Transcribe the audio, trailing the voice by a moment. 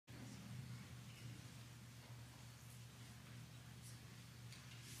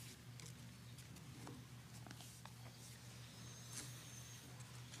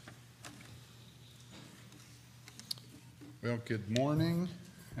Well, good morning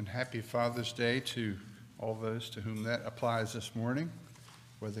and happy Father's Day to all those to whom that applies this morning.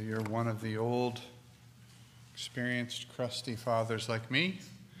 Whether you're one of the old, experienced, crusty fathers like me,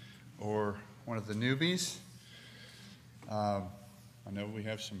 or one of the newbies. I know we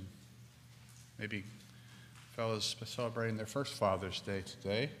have some maybe fellows celebrating their first Father's Day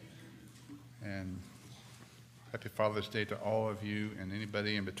today. And happy Father's Day to all of you and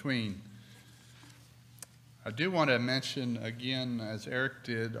anybody in between. I do want to mention again, as Eric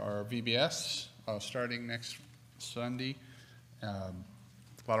did, our VBS starting next Sunday. A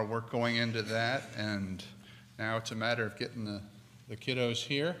lot of work going into that, and now it's a matter of getting the kiddos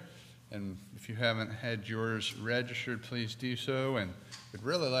here. And if you haven't had yours registered, please do so. And we'd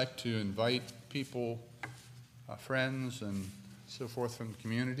really like to invite people, friends, and so forth from the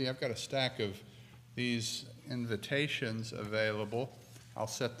community. I've got a stack of these invitations available. I'll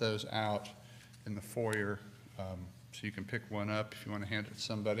set those out in the foyer so you can pick one up if you want to hand it to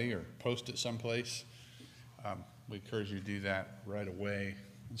somebody or post it someplace. We encourage you to do that right away,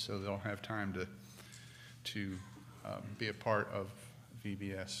 and so they'll have time to be a part of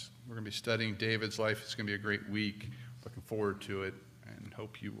VBS. We're going to be studying David's life. It's going to be a great week. Looking forward to it and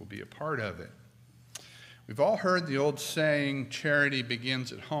hope you will be a part of it. We've all heard the old saying, charity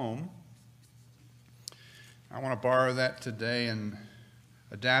begins at home. I want to borrow that today and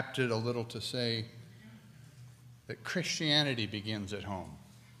adapt it a little to say that Christianity begins at home.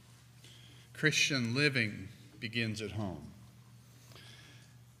 Christian living begins at home.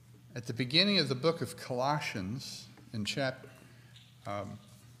 At the beginning of the book of Colossians, in chapter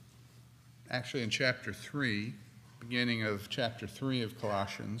 3, beginning of chapter 3 of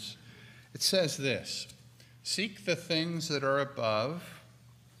Colossians, it says this: "Seek the things that are above,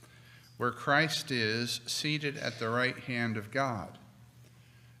 where Christ is seated at the right hand of God."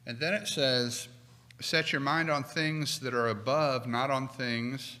 And then it says, "Set your mind on things that are above, not on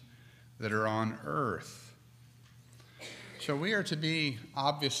things that are on earth." So we are to be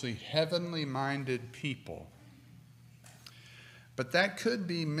obviously heavenly minded people. But that could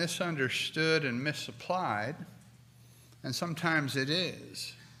be misunderstood and misapplied, and sometimes it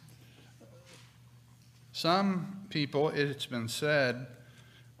is. Some people, it's been said,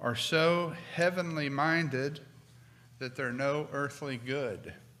 are so heavenly minded that they're no earthly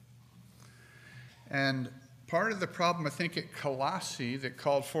good. And part of the problem, I think, at Colossae that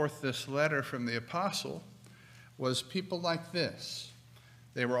called forth this letter from the apostle was people like this.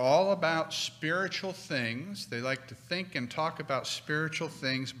 They were all about spiritual things. They liked to think and talk about spiritual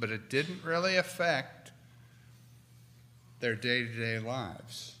things, but it didn't really affect their day-to-day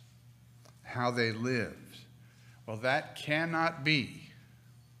lives, how they lived. Well, that cannot be.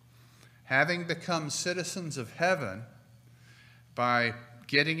 Having become citizens of heaven by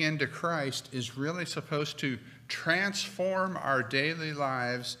getting into Christ is really supposed to transform our daily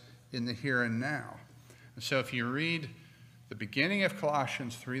lives in the here and now. And so if you read the beginning of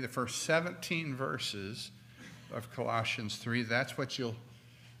Colossians 3, the first 17 verses of Colossians 3, that's what you'll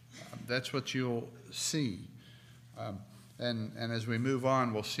see. And as we move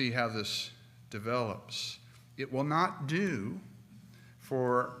on, we'll see how this develops. It will not do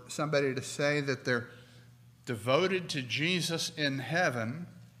for somebody to say that they're devoted to Jesus in heaven,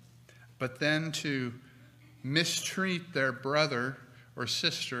 but then to mistreat their brother or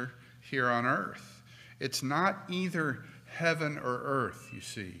sister here on earth. It's not either heaven or earth, you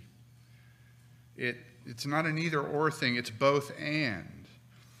see. It's not an either or thing, it's both and.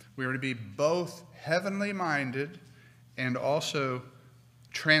 We are to be both heavenly minded and also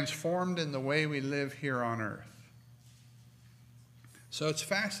transformed in the way we live here on earth. So it's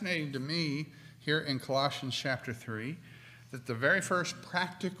fascinating to me here in Colossians chapter 3 that the very first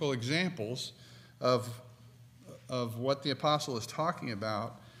practical examples of what the apostle is talking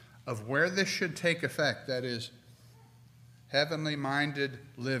about, of where this should take effect, that is, heavenly minded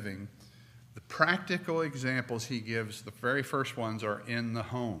living, the practical examples he gives, the very first ones are in the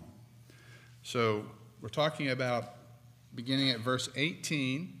home. So we're talking about beginning at verse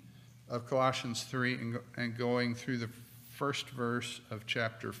 18 of Colossians 3 and going through the first verse of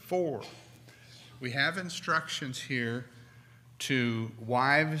chapter 4. We have instructions here to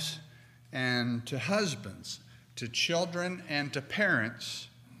wives and to husbands, to children and to parents,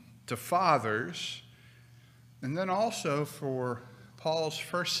 to fathers, and then also for Paul's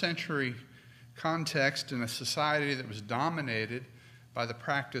first century context in a society that was dominated by the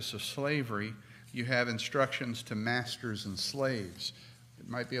practice of slavery, you have instructions to masters and slaves. It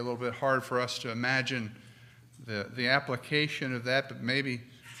might be a little bit hard for us to imagine the application of that, but maybe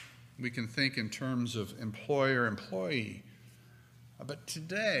we can think in terms of employer-employee. But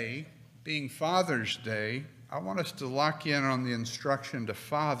today, being Father's Day, I want us to lock in on the instruction to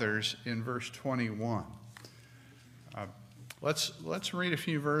fathers in verse 21. Let's read a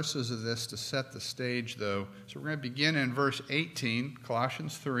few verses of this to set the stage, though. So we're going to begin in verse 18,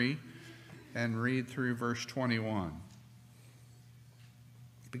 Colossians 3, and read through verse 21.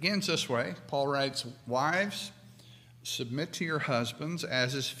 It begins this way. Paul writes, "Wives, submit to your husbands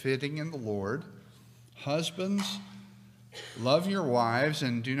as is fitting in the Lord. Husbands, love your wives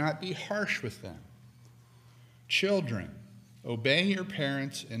and do not be harsh with them. Children, obey your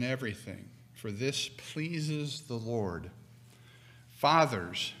parents in everything, for this pleases the Lord.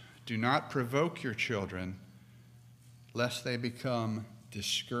 Fathers, do not provoke your children, lest they become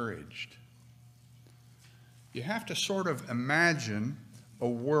discouraged." You have to sort of imagine a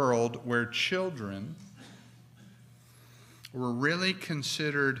world where children were really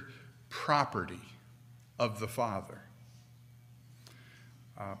considered property of the father.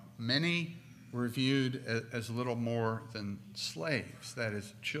 Many were viewed as little more than slaves, that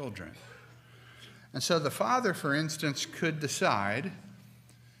is, children. And so the father, for instance, could decide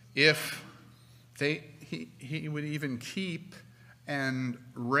if he would even keep and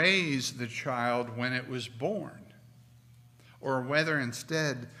raise the child when it was born, or whether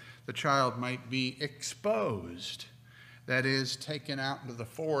instead the child might be exposed, that is, taken out into the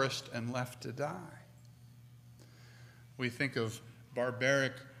forest and left to die. We think of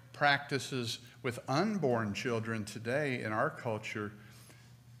barbaric practices with unborn children today in our culture.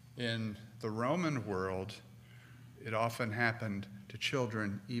 In the Roman world, it often happened to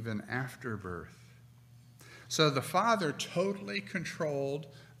children even after birth. So the father totally controlled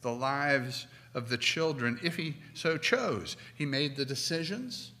the lives of the children if he so chose. He made the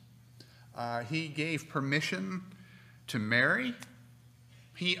decisions. He gave permission to marry.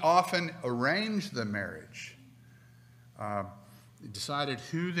 He often arranged the marriage. He decided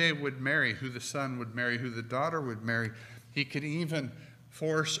who they would marry, who the son would marry, who the daughter would marry. He could even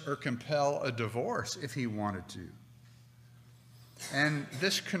force or compel a divorce if he wanted to. And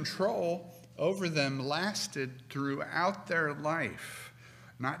this control over them lasted throughout their life,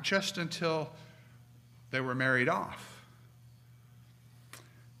 not just until they were married off.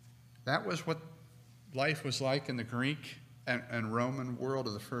 That was what life was like in the Greek and Roman world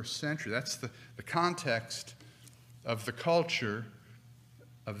of the first century. That's the context of the culture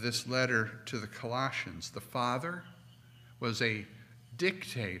of this letter to the Colossians. The father was a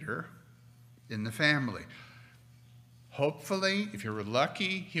dictator in the family. Hopefully, if you were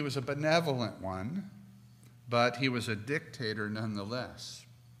lucky, he was a benevolent one, but he was a dictator nonetheless.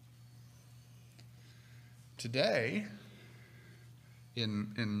 Today,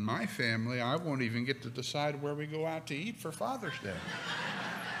 in my family, I won't even get to decide where we go out to eat for Father's Day.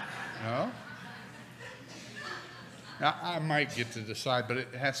 No? Now, I might get to decide, but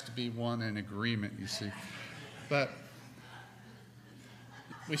it has to be one in agreement, you see. But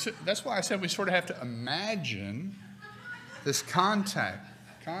that's why I said we sort of have to imagine this context,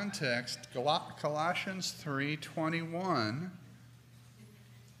 Colossians 3:21,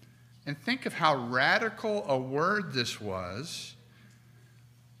 and think of how radical a word this was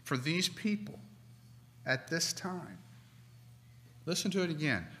for these people at this time. Listen to it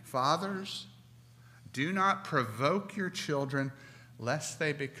again. Fathers, do not provoke your children lest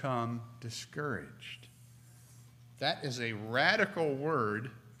they become discouraged. That is a radical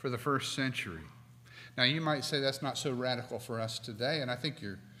word for the first century. Now, you might say that's not so radical for us today, and I think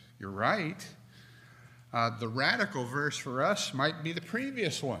you're right. The radical verse for us might be the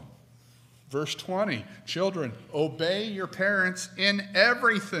previous one. Verse 20, children, obey your parents in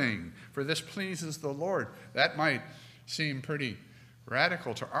everything, for this pleases the Lord. That might seem pretty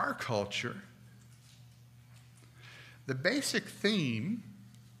radical to our culture. The basic theme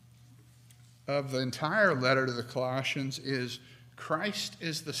of the entire letter to the Colossians is Christ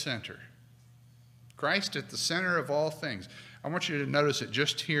is the center. Christ at the center of all things. I want you to notice it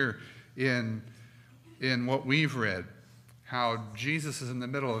just here in what we've read, how Jesus is in the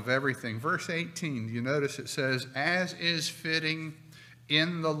middle of everything. Verse 18, you notice it says, as is fitting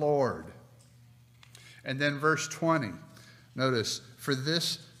in the Lord. And then verse 20, notice, for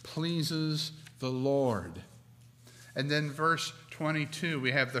this pleases the Lord. And then verse 22,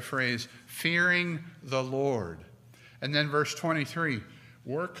 we have the phrase, fearing the Lord. And then verse 23,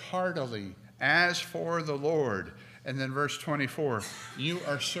 work heartily as for the Lord. And then verse 24, you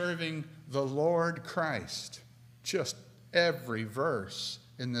are serving the Lord Christ. Just every verse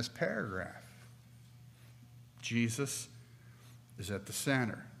in this paragraph. Jesus is at the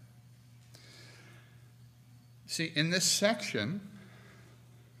center. See, in this section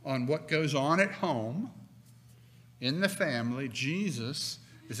on what goes on at home, in the family, Jesus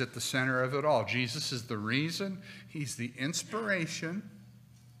is at the center of it all. Jesus is the reason. He's the inspiration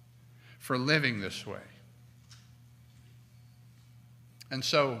for living this way. And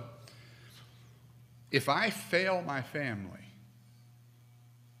so, if I fail my family,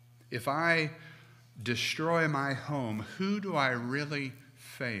 if I destroy my home, who do I really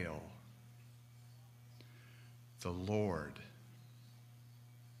fail? The Lord.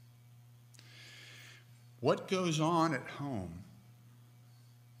 What goes on at home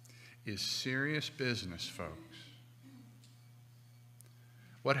is serious business, folks.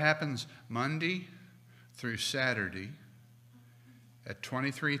 What happens Monday through Saturday at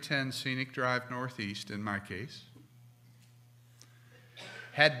 2310 Scenic Drive Northeast, in my case,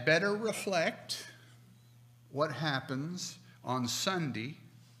 had better reflect what happens on Sunday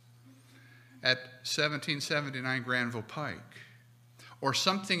at 1779 Granville Pike. Or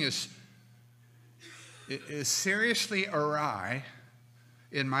something is seriously awry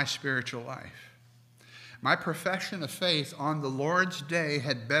in my spiritual life. My profession of faith on the Lord's day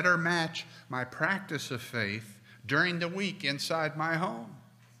had better match my practice of faith during the week inside my home.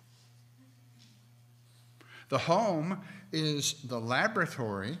 The home is the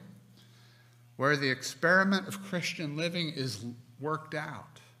laboratory where the experiment of Christian living is worked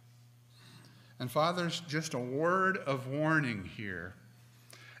out. And fathers, just a word of warning here.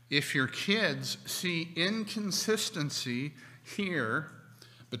 If your kids see inconsistency here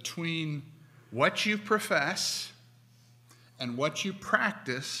between what you profess and what you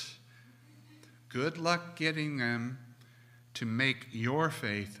practice, good luck getting them to make your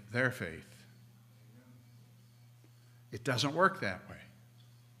faith their faith. It doesn't work that way.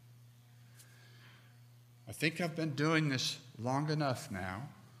 I think I've been doing this long enough now.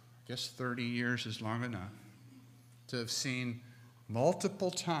 I guess 30 years is long enough to have seen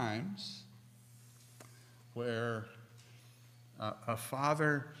multiple times where a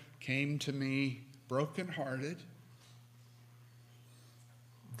father came to me brokenhearted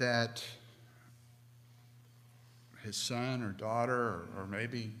that his son or daughter, or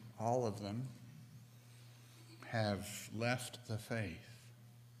maybe all of them, have left the faith.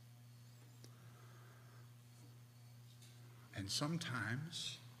 And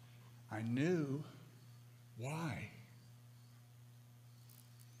sometimes I knew why.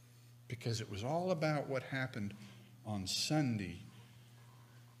 Because it was all about what happened on Sunday,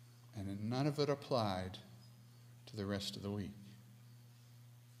 and none of it applied to the rest of the week.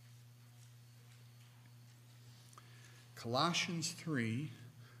 Colossians 3,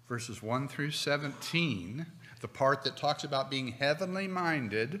 verses 1 through 17, the part that talks about being heavenly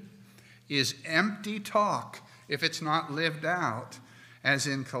minded, is empty talk if it's not lived out, as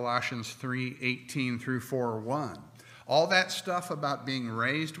in Colossians 3, 18 through 4, 1. All that stuff about being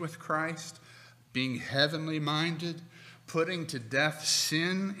raised with Christ, being heavenly minded, putting to death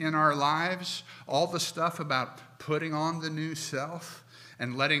sin in our lives, all the stuff about putting on the new self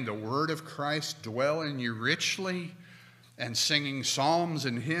and letting the word of Christ dwell in you richly, and singing psalms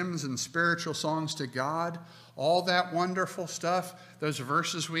and hymns and spiritual songs to God, all that wonderful stuff, those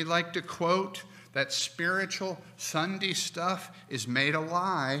verses we like to quote, that spiritual Sunday stuff is made a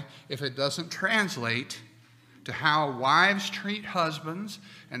lie if it doesn't translate to how wives treat husbands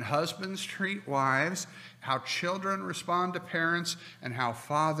and husbands treat wives, how children respond to parents, and how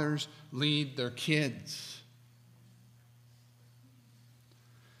fathers lead their kids.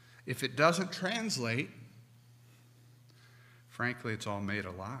 If it doesn't translate, frankly, it's all made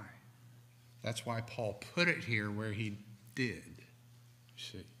a lie. That's why Paul put it here where he did, you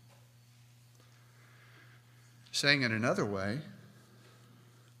see. Saying it another way,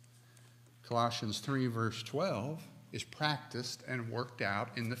 Colossians 3, verse 12, is practiced and worked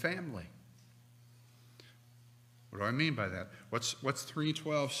out in the family. What do I mean by that? What's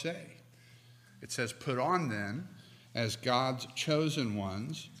 3:12 say? It says, "Put on then, as God's chosen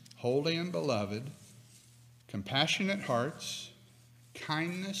ones, holy and beloved, compassionate hearts,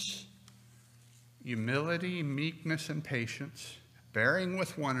 kindness, humility, meekness, and patience, bearing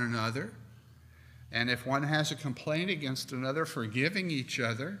with one another, and if one has a complaint against another, forgiving each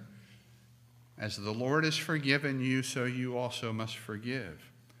other. As the Lord has forgiven you, so you also must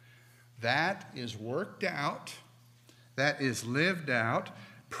forgive." That is worked out, that is lived out,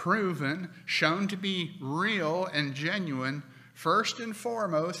 proven, shown to be real and genuine, first and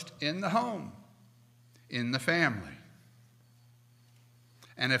foremost in the home, in the family.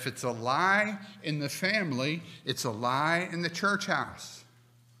 And if it's a lie in the family, it's a lie in the church house.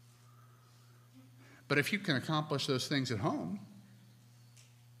 But if you can accomplish those things at home,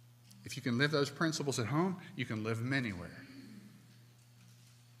 if you can live those principles at home, you can live them anywhere.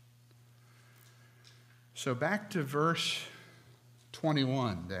 So back to verse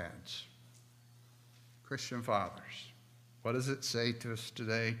 21, dads, Christian fathers. What does it say to us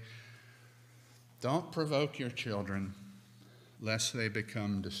today? Don't provoke your children lest they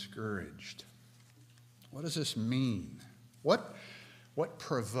become discouraged. What does this mean? What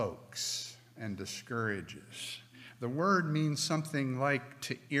provokes and discourages? The word means something like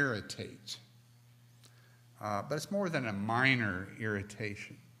to irritate, but it's more than a minor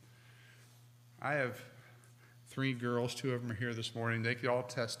irritation. I have 3 girls, 2 of them are here this morning. They could all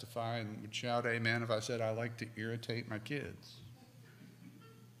testify and would shout amen if I said I like to irritate my kids.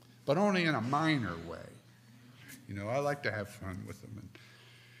 But only in a minor way. You know, I like to have fun with them.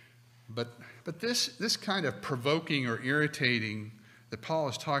 But this kind of provoking or irritating that Paul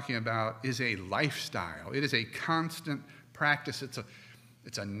is talking about is a lifestyle. It is a constant practice.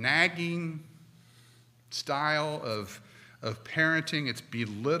 It's a nagging style of parenting. It's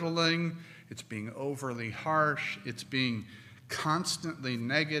belittling. It's being overly harsh. It's being constantly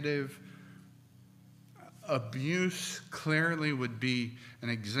negative. Abuse clearly would be an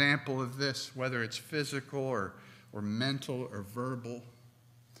example of this, whether it's physical or mental or verbal.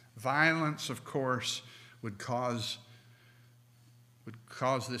 Violence, of course, would cause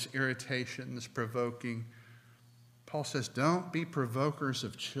this irritation, this provoking. Paul says, don't be provokers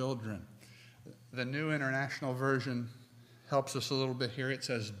of children. The New International Version helps us a little bit here. It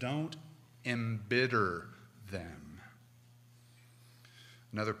says, don't embitter them.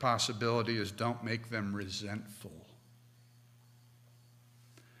 Another possibility is don't make them resentful.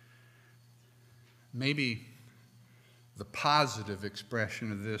 Maybe the positive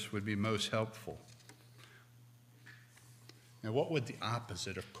expression of this would be most helpful. Now, what would the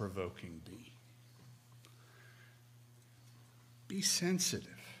opposite of provoking be? Be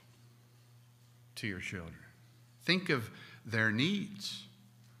sensitive to your children. Think of their needs,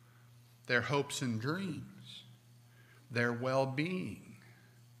 their hopes and dreams, their well-being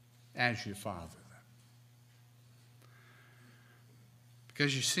as you father them.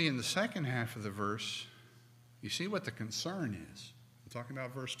 Because you see in the second half of the verse, you see what the concern is. I'm talking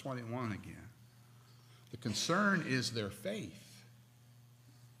about verse 21 again. The concern is their faith.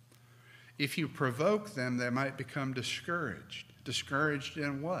 If you provoke them, they might become discouraged. Discouraged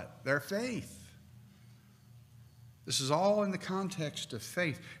in what? Their faith. This is all in the context of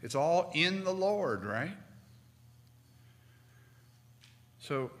faith. It's all in the Lord, right?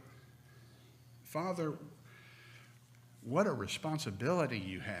 So, Father, what a responsibility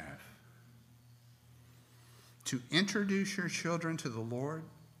you have to introduce your children to the Lord,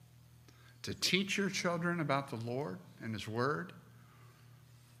 to teach your children about the Lord and His Word,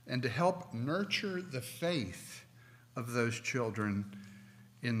 and to help nurture the faith of those children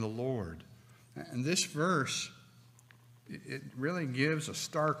in the Lord. And this verse, it really gives a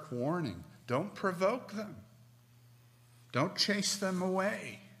stark warning. Don't provoke them. Don't chase them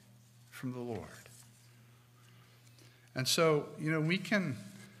away from the Lord. And so, you know, we can,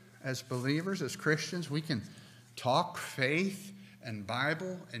 as believers, as Christians, we can talk faith and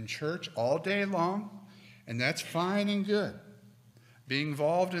Bible and church all day long, and that's fine and good. Being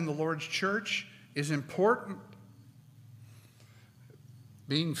involved in the Lord's church is important.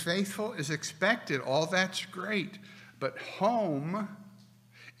 Being faithful is expected. All that's great. But home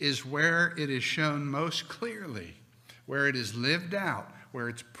is where it is shown most clearly, where it is lived out, where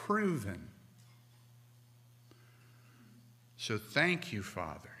it's proven. So thank you,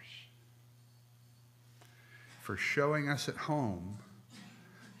 fathers, for showing us at home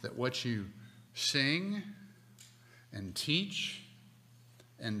that what you sing and teach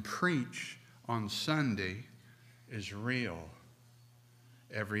and preach on Sunday is real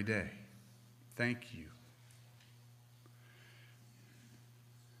every day. Thank you.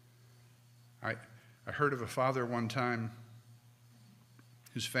 I heard of a father one time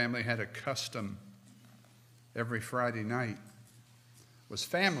whose family had a custom every Friday night was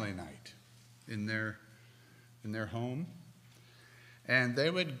family night in their home. And they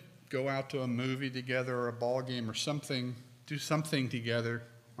would go out to a movie together or a ball game or something, do something together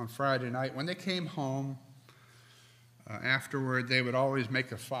on Friday night. When they came home, afterward, they would always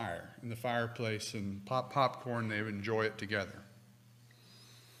make a fire in the fireplace and pop popcorn. They would enjoy it together.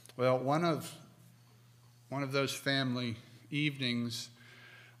 Well, one of those family evenings,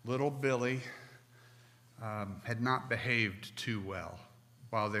 little Billy had not behaved too well.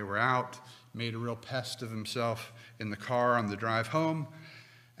 While they were out, made a real pest of himself in the car on the drive home.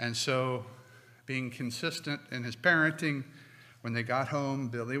 And so, being consistent in his parenting, when they got home,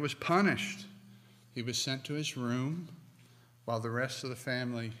 Billy was punished. He was sent to his room while the rest of the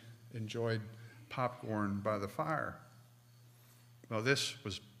family enjoyed popcorn by the fire. Well, this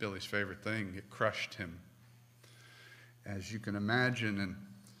was Billy's favorite thing. It crushed him. as you can imagine.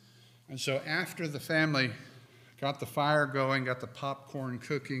 And so after the family got the fire going, got the popcorn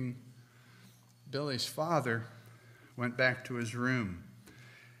cooking, Billy's father went back to his room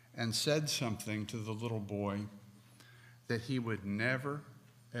and said something to the little boy that he would never,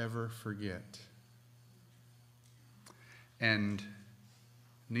 ever forget. And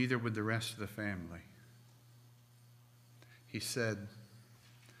neither would the rest of the family. He said,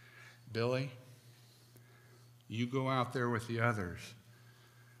 "Billy, you go out there with the others.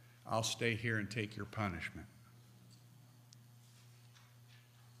 I'll stay here and take your punishment."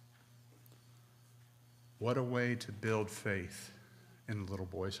 What a way to build faith in the little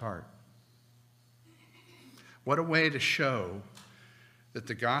boy's heart. What a way to show that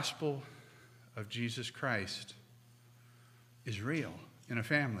the gospel of Jesus Christ is real in a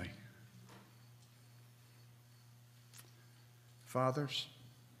family. Fathers,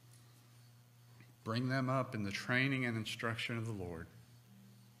 bring them up in the training and instruction of the Lord.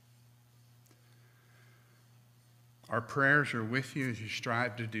 Our prayers are with you as you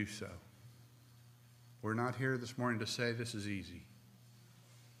strive to do so. We're not here this morning to say this is easy.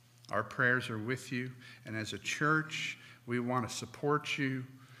 Our prayers are with you, and as a church, we want to support you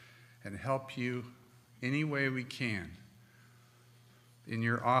and help you any way we can in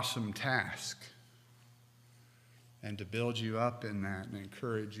your awesome task, and to build you up in that and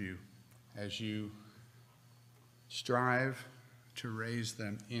encourage you as you strive to raise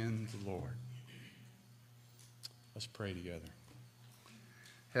them in the Lord. Let's pray together.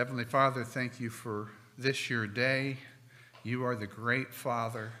 Heavenly Father, thank you for this your day. You are the great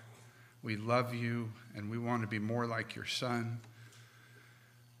Father. We love you, and we want to be more like your Son.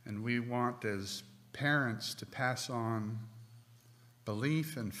 And we want, as parents, to pass on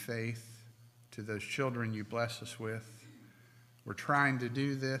belief and faith to those children you bless us with. We're trying to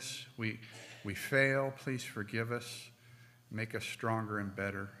do this. We fail. Please forgive us. Make us stronger and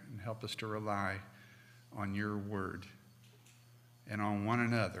better, and help us to rely on your word and on one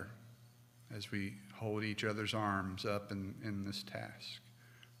another as we hold each other's arms up in this task.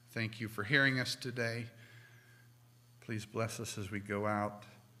 Thank you for hearing us today. Please bless us as we go out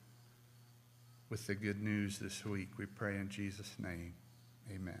with the good news this week. We pray in Jesus' name.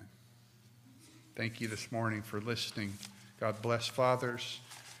 Amen. Thank you this morning for listening. God bless fathers.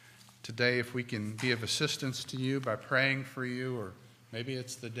 Today, if we can be of assistance to you by praying for you, or maybe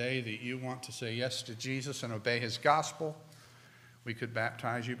it's the day that you want to say yes to Jesus and obey his gospel, we could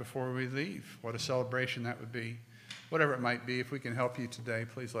baptize you before we leave. What a celebration that would be. Whatever it might be, if we can help you today,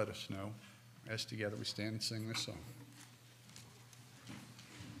 please let us know. As together we stand and sing this song.